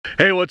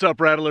Hey, what's up,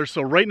 Rattlers?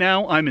 So right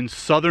now I'm in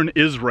southern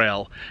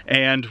Israel,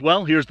 and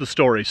well, here's the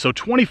story. So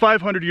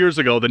 2,500 years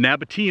ago, the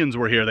Nabateans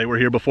were here. They were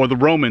here before the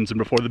Romans and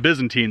before the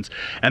Byzantines,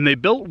 and they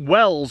built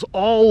wells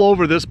all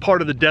over this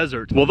part of the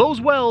desert. Well, those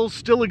wells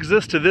still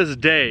exist to this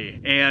day,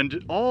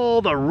 and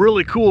all the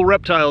really cool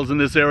reptiles in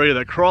this area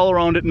that crawl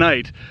around at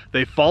night,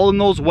 they fall in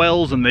those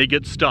wells and they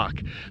get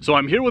stuck. So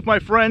I'm here with my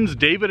friends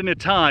David and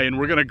Itai, and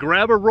we're gonna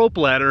grab a rope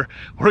ladder.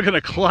 We're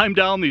gonna climb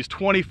down these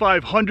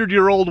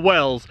 2,500-year-old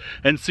wells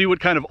and see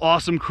what kind of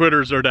awesome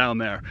critters are down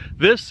there.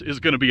 This is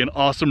going to be an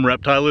awesome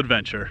reptile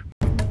adventure.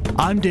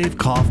 I'm Dāv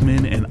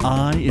Kaufman, and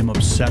I am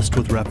obsessed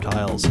with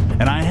reptiles,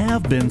 and I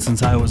have been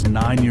since I was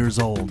 9 years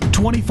old.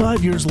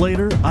 25 years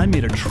later, I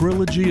made a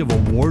trilogy of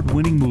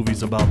award-winning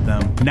movies about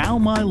them. Now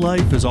my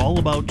life is all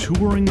about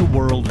touring the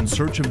world in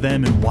search of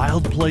them in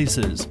wild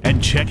places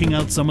and checking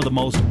out some of the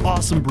most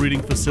awesome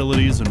breeding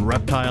facilities and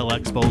reptile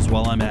expos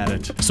while I'm at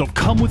it. So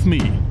come with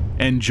me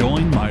and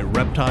join my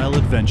reptile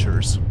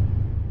adventures.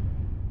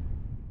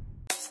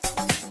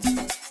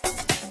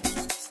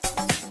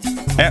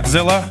 At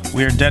Zilla,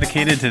 we are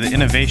dedicated to the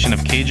innovation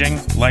of caging,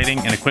 lighting,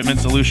 and equipment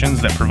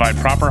solutions that provide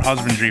proper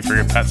husbandry for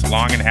your pet's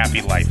long and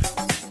happy life.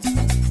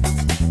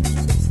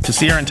 To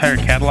see our entire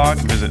catalog,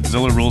 visit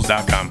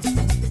zillarules.com.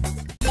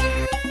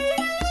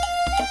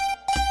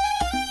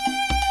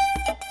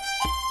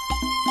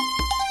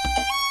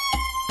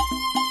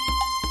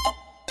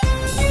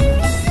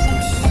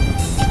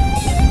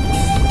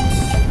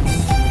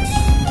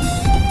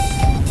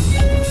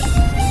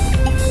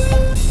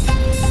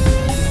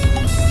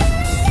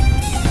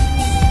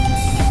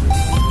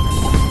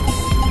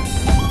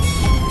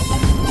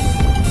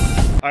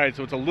 Alright,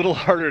 so it's a little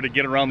harder to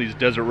get around these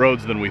desert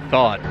roads than we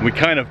thought. We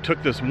kind of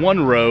took this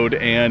one road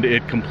and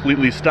it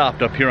completely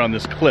stopped up here on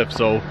this cliff,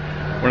 so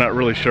we're not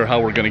really sure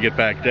how we're going to get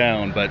back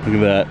down, but look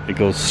at that. It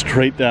goes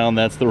straight down.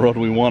 That's the road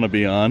we want to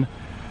be on,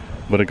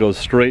 but it goes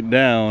straight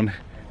down,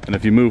 and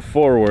if you move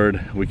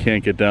forward, we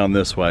can't get down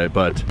this way,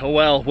 but oh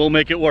well, we'll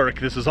make it work.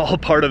 This is all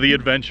part of the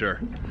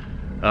adventure.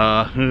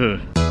 Oh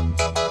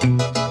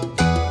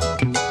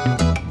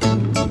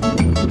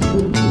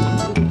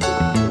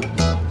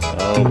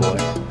boy.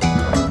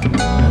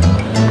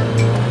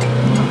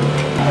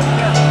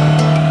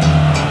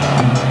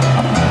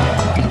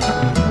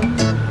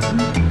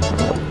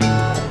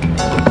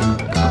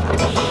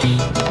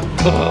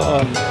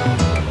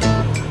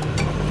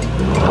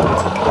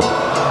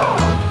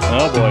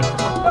 Oh boy.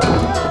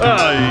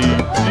 Oh,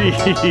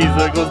 jeez,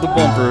 there goes the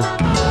bumper.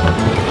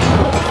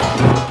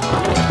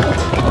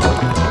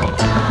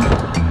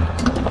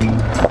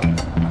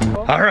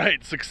 All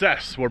right,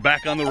 success. We're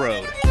back on the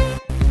road.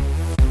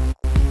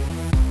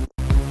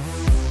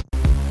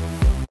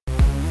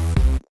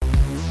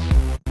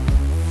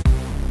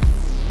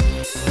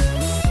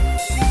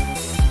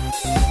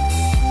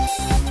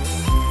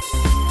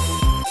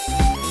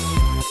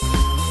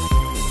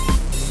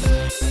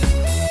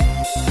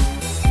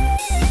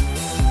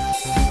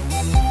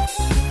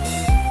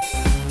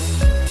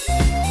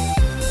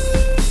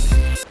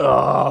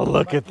 Oh,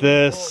 look at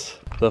this.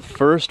 The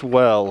first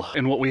well.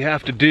 And what we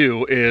have to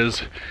do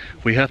is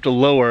we have to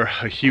lower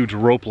a huge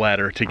rope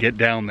ladder to get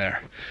down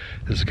there.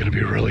 This is going to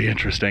be really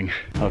interesting.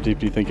 How deep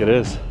do you think it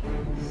is?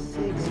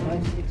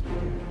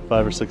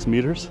 5 or 6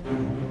 meters?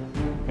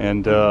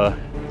 And the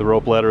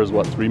rope ladder is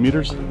what, 3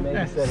 meters?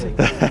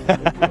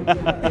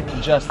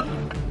 Just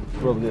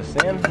throw this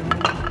in.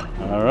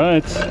 All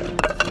right.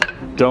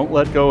 Don't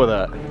let go of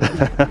that.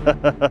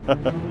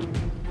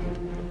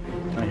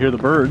 I hear the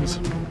birds.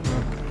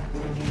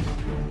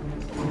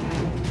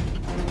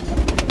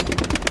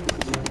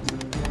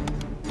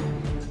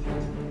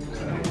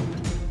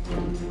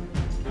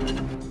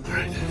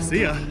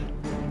 See ya.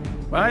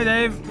 Bye,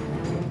 Dave.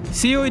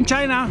 See you in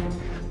China.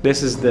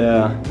 This is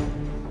the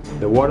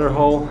water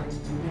hole.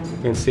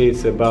 You can see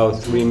it's about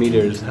 3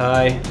 meters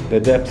high. The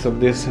depth of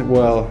this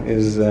well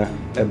is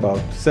about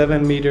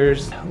 7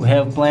 meters. We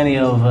have plenty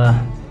of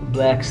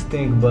black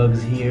stink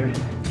bugs here.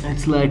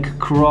 It's like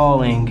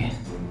crawling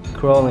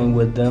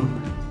with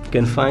them. You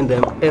can find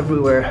them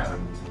everywhere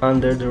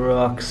under the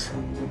rocks.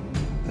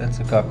 That's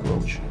a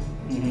cockroach.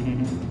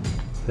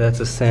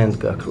 That's a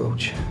sand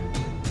cockroach.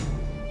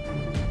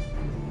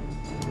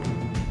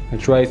 I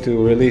try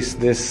to release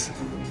this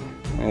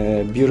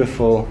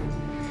beautiful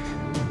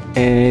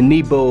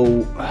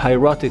Nebo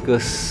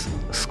hieroticus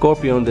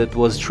scorpion that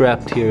was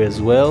trapped here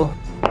as well.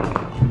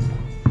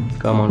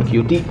 Come on,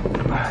 cutie.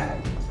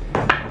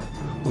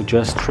 We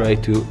just try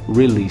to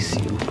release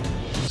you.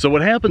 So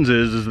what happens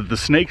is that the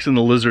snakes and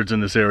the lizards in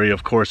this area,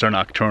 of course, are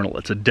nocturnal.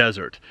 It's a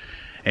desert.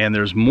 And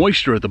there's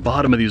moisture at the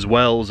bottom of these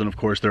wells, and of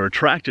course they're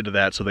attracted to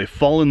that, so they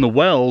fall in the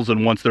wells,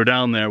 and once they're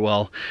down there,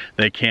 well,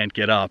 they can't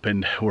get up.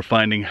 And we're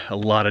finding a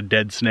lot of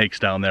dead snakes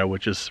down there,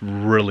 which is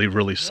really,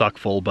 really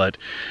suckful, but,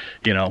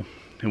 you know,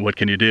 what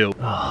can you do?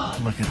 Oh,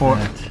 look at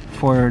that.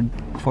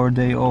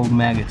 4-day-old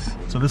maggots.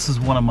 So this is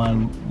one of my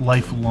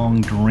lifelong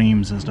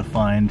dreams, is to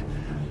find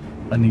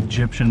an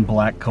Egyptian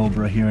black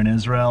cobra here in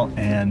Israel,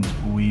 and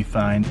we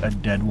find a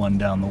dead one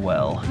down the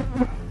well.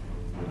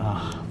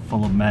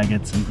 Full of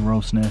maggots and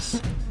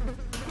grossness.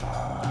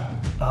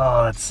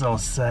 Oh, that's so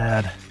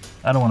sad.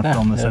 I don't want to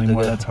film this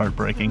anymore. That's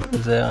heartbreaking.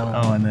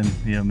 Oh, and then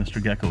yeah,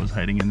 Mr. Gecko was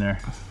hiding in there.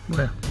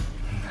 Where?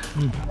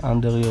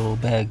 Under your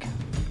bag.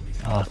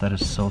 Oh, that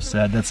is so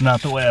sad. That's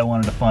not the way I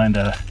wanted to find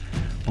a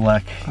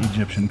black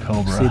Egyptian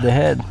cobra. See the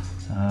head?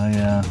 Oh,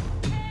 yeah.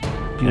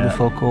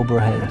 Beautiful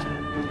cobra head.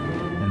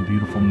 And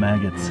beautiful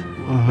maggots.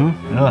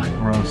 Mm-hmm. Ugh,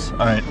 gross. All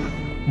right.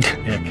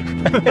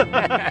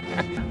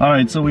 Ick. All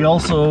right, so we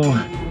also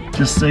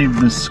just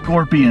saved the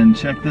scorpion.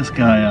 Check this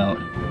guy out.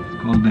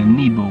 It's called the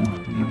Nebo.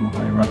 Nebo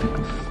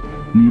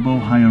hieroticus. Nebo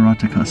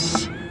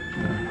hieroticus.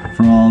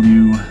 For all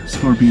you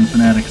scorpion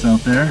fanatics out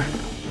there.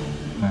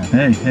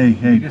 Hey, hey,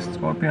 hey. Biggest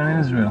scorpion in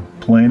Israel.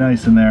 Play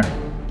nice in there.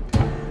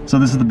 So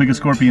this is the biggest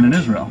scorpion in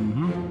Israel.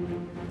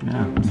 Mm-hmm.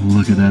 Yeah.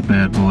 Look at that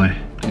bad boy.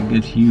 They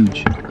get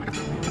huge.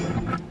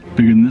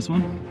 Bigger than this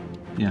one?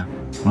 Yeah.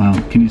 Wow.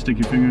 Can you stick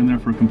your finger in there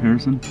for a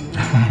comparison?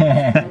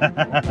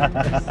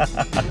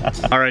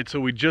 All right, so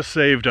we just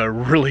saved a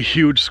really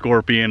huge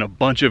scorpion, a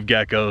bunch of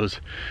geckos,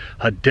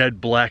 a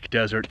dead black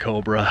desert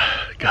cobra.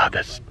 God,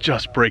 that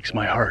just breaks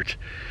my heart.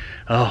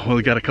 Oh, well,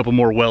 we got a couple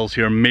more wells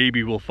here.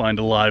 Maybe we'll find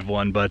a live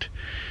one, but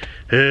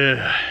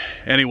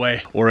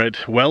anyway, we're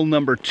at well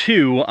number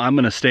 2. I'm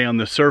gonna stay on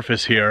the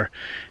surface here,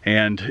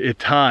 and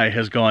Itai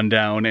has gone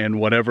down, and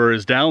whatever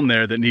is down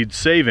there that needs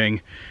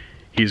saving,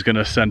 he's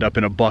gonna send up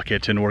in a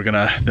bucket, and we're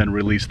gonna then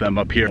release them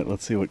up here.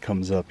 Let's see what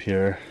comes up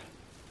here.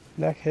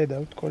 Blackhead, I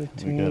would call it.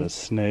 We got a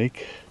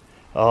snake.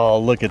 Oh,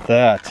 look at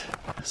that.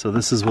 So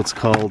this is what's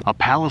called a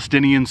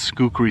Palestinian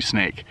skookery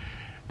snake.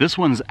 This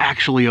one's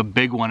actually a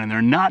big one, and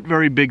they're not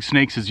very big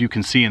snakes, as you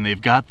can see, and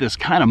they've got this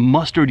kind of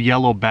mustard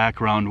yellow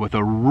background with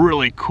a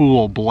really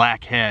cool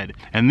black head.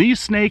 And these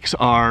snakes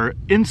are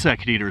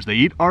insect eaters. They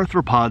eat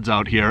arthropods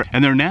out here,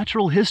 and their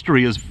natural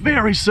history is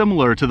very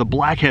similar to the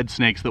blackhead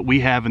snakes that we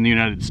have in the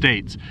United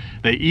States.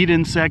 They eat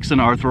insects and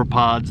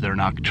arthropods. They're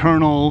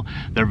nocturnal.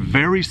 They're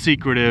very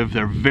secretive.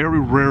 They're very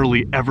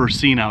rarely ever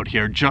seen out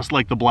here, just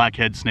like the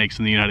blackhead snakes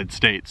in the United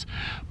States.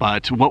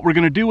 But what we're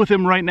gonna do with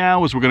him right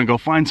now is we're gonna go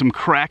find some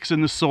cracks in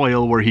the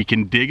soil where he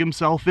can dig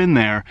himself in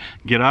there,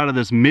 get out of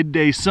this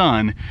midday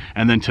sun,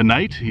 and then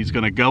tonight he's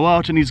gonna go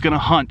out and he's gonna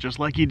hunt just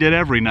like he did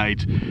every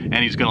night, and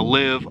he's gonna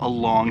live a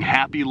long,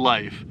 happy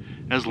life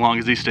as long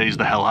as he stays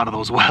the hell out of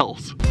those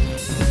wells.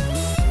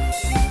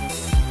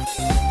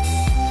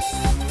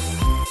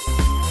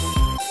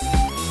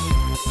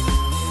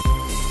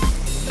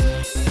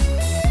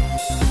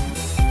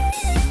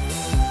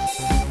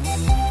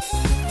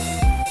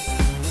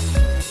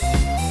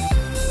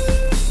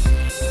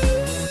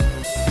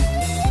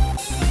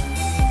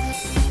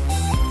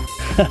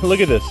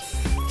 Look at this.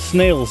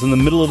 Snails in the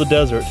middle of the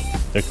desert.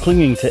 They're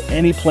clinging to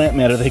any plant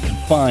matter they can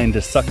find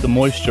to suck the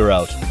moisture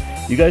out.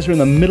 You guys are in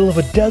the middle of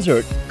a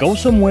desert. Go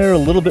somewhere a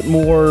little bit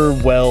more,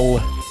 well,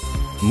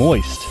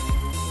 moist.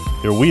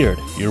 You're weird.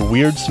 You're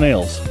weird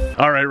snails.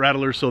 All right,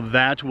 Rattlers, so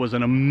that was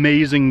an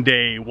amazing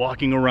day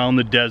walking around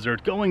the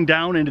desert, going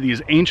down into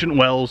these ancient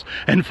wells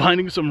and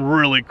finding some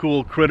really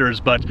cool critters.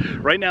 But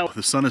right now,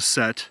 the sun is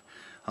set,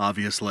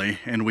 obviously,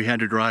 and we had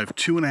to drive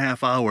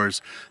 2.5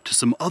 hours to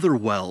some other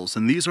wells,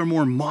 and these are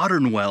more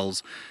modern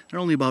wells. They're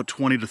only about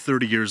 20 to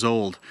 30 years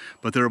old,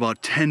 but they're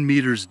about 10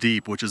 meters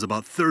deep, which is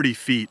about 30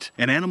 feet.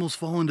 And animals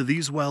fall into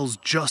these wells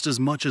just as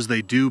much as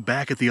they do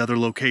back at the other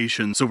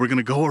locations. So we're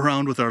gonna go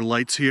around with our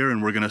lights here,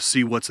 and we're gonna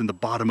see what's in the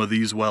bottom of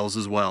these wells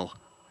as well.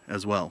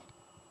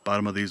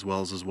 Bottom of these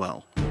wells as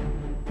well.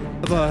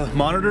 The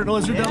monitor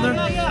lizard down there?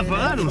 Yeah,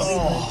 Varanus.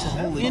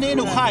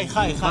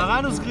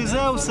 Varanus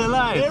griseu.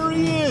 There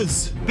he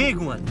is! Big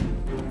one.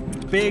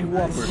 Big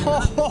whopper.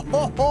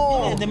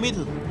 In the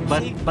middle.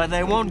 But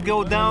they won't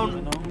go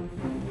down.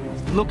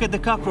 Look at the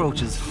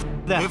cockroaches.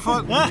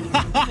 All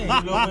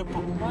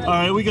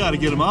right, we gotta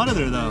get him out of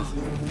there though.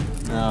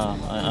 No,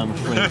 I'm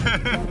afraid.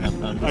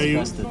 I'm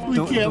disgusted. We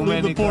can't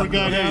leave the poor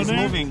guy down there.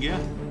 He's moving, yeah.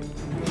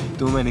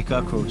 Too many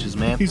cockroaches,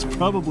 man. He's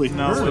probably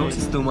hurt.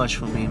 It's too much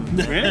for me.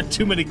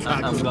 Too many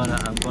cockroaches.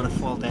 I'm gonna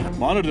fall down.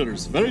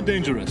 Monitors, very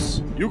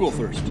dangerous. You go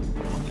first.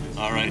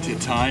 All right,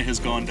 Itai has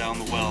gone down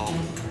the well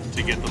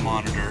to get the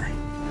monitor.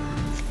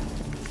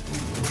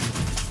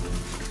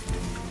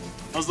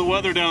 How's the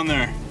weather down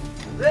there?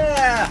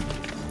 Yeah!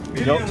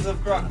 Millions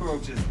of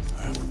cockroaches.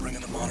 All right, we're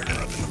bringing the monitor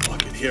up in the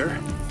bucket here.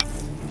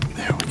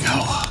 There we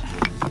go.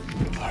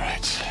 All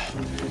right.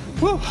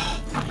 Woo!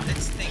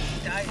 This thing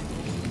died.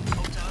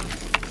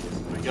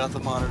 We got the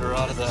monitor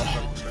out of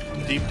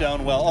the deep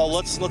down well. Oh,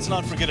 let's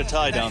not forget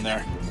Itai down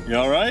there. You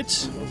all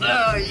right?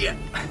 Yeah.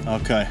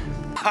 Okay.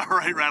 All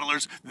right,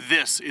 Rattlers,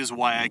 this is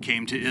why I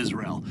came to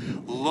Israel.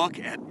 Look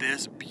at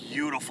this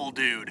beautiful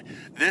dude.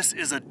 This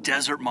is a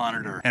desert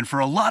monitor. And for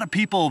a lot of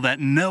people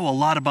that know a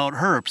lot about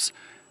herps,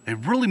 they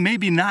really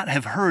maybe not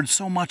have heard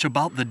so much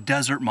about the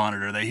desert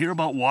monitor. They hear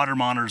about water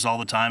monitors all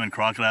the time and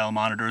crocodile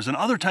monitors and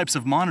other types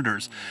of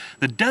monitors.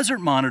 The desert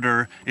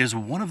monitor is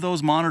one of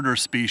those monitor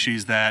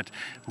species that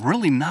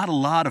really not a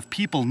lot of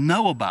people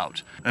know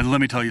about. And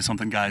let me tell you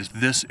something, guys,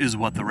 this is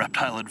what the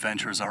Reptile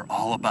Adventures are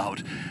all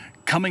about.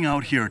 coming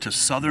out here to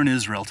southern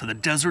Israel, to the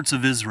deserts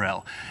of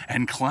Israel,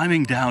 and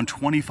climbing down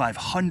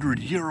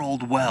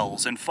 2,500-year-old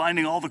wells and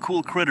finding all the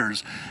cool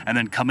critters, and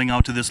then coming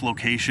out to this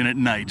location at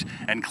night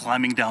and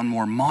climbing down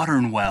more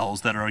modern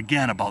wells that are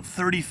again about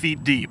 30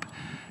 feet deep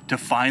to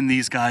find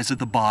these guys at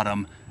the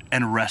bottom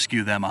and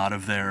rescue them out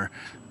of their,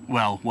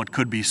 well, what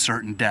could be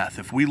certain death.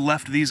 If we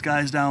left these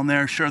guys down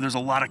there, sure, there's a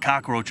lot of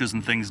cockroaches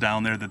and things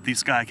down there that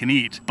this guy can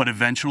eat, but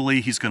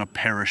eventually he's gonna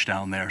perish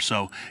down there.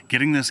 So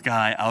getting this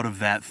guy out of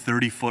that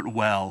 30-foot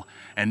well,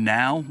 and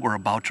now we're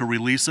about to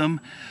release him,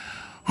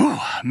 whew,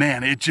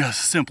 man, it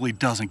just simply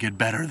doesn't get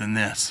better than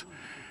this.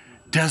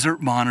 Desert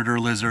monitor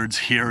lizards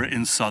here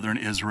in southern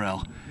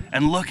Israel.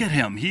 And look at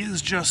him, he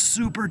is just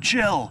super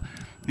chill.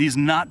 He's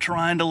not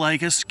trying to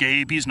like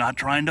escape, he's not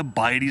trying to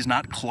bite, he's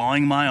not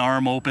clawing my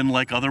arm open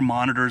like other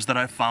monitors that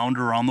I've found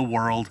around the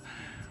world.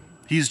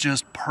 He's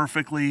just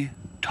perfectly,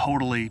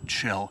 totally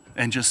chill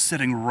and just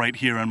sitting right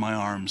here in my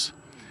arms.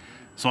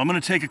 So I'm gonna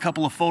take a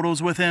couple of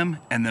photos with him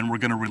and then we're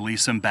gonna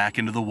release him back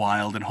into the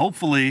wild and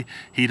hopefully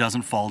he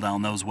doesn't fall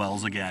down those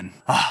wells again.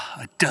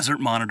 A desert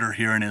monitor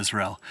here in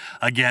Israel.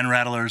 Again,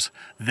 Rattlers,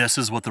 this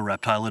is what the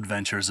Reptile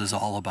Adventures is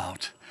all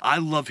about. I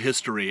love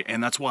history,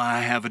 and that's why I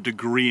have a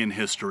degree in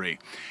history.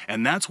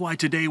 And that's why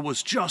today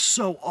was just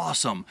so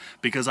awesome,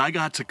 because I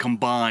got to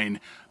combine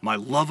my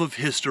love of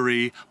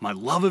history, my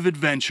love of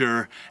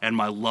adventure, and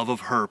my love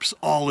of herps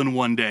all in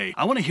one day.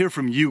 I want to hear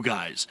from you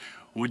guys.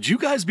 Would you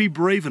guys be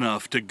brave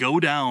enough to go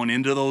down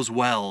into those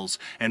wells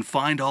and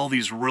find all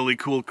these really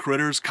cool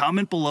critters?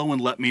 Comment below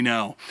and let me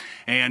know.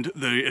 And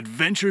the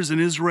adventures in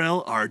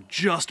Israel are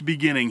just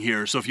beginning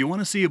here. So if you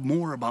want to see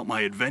more about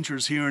my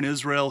adventures here in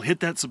Israel,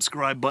 hit that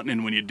subscribe button.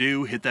 And when you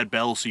do, hit that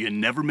bell so you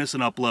never miss an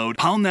upload.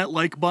 Pound that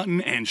like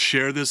button and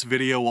share this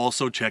video.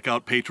 Also check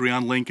out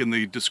Patreon link in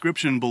the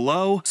description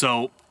below.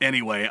 So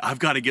anyway, I've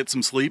got to get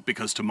some sleep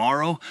because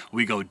tomorrow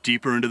we go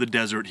deeper into the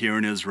desert here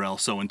in Israel.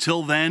 So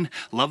until then,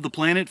 love the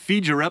planet,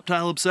 feed your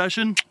reptile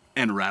obsession,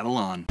 and rattle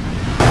on.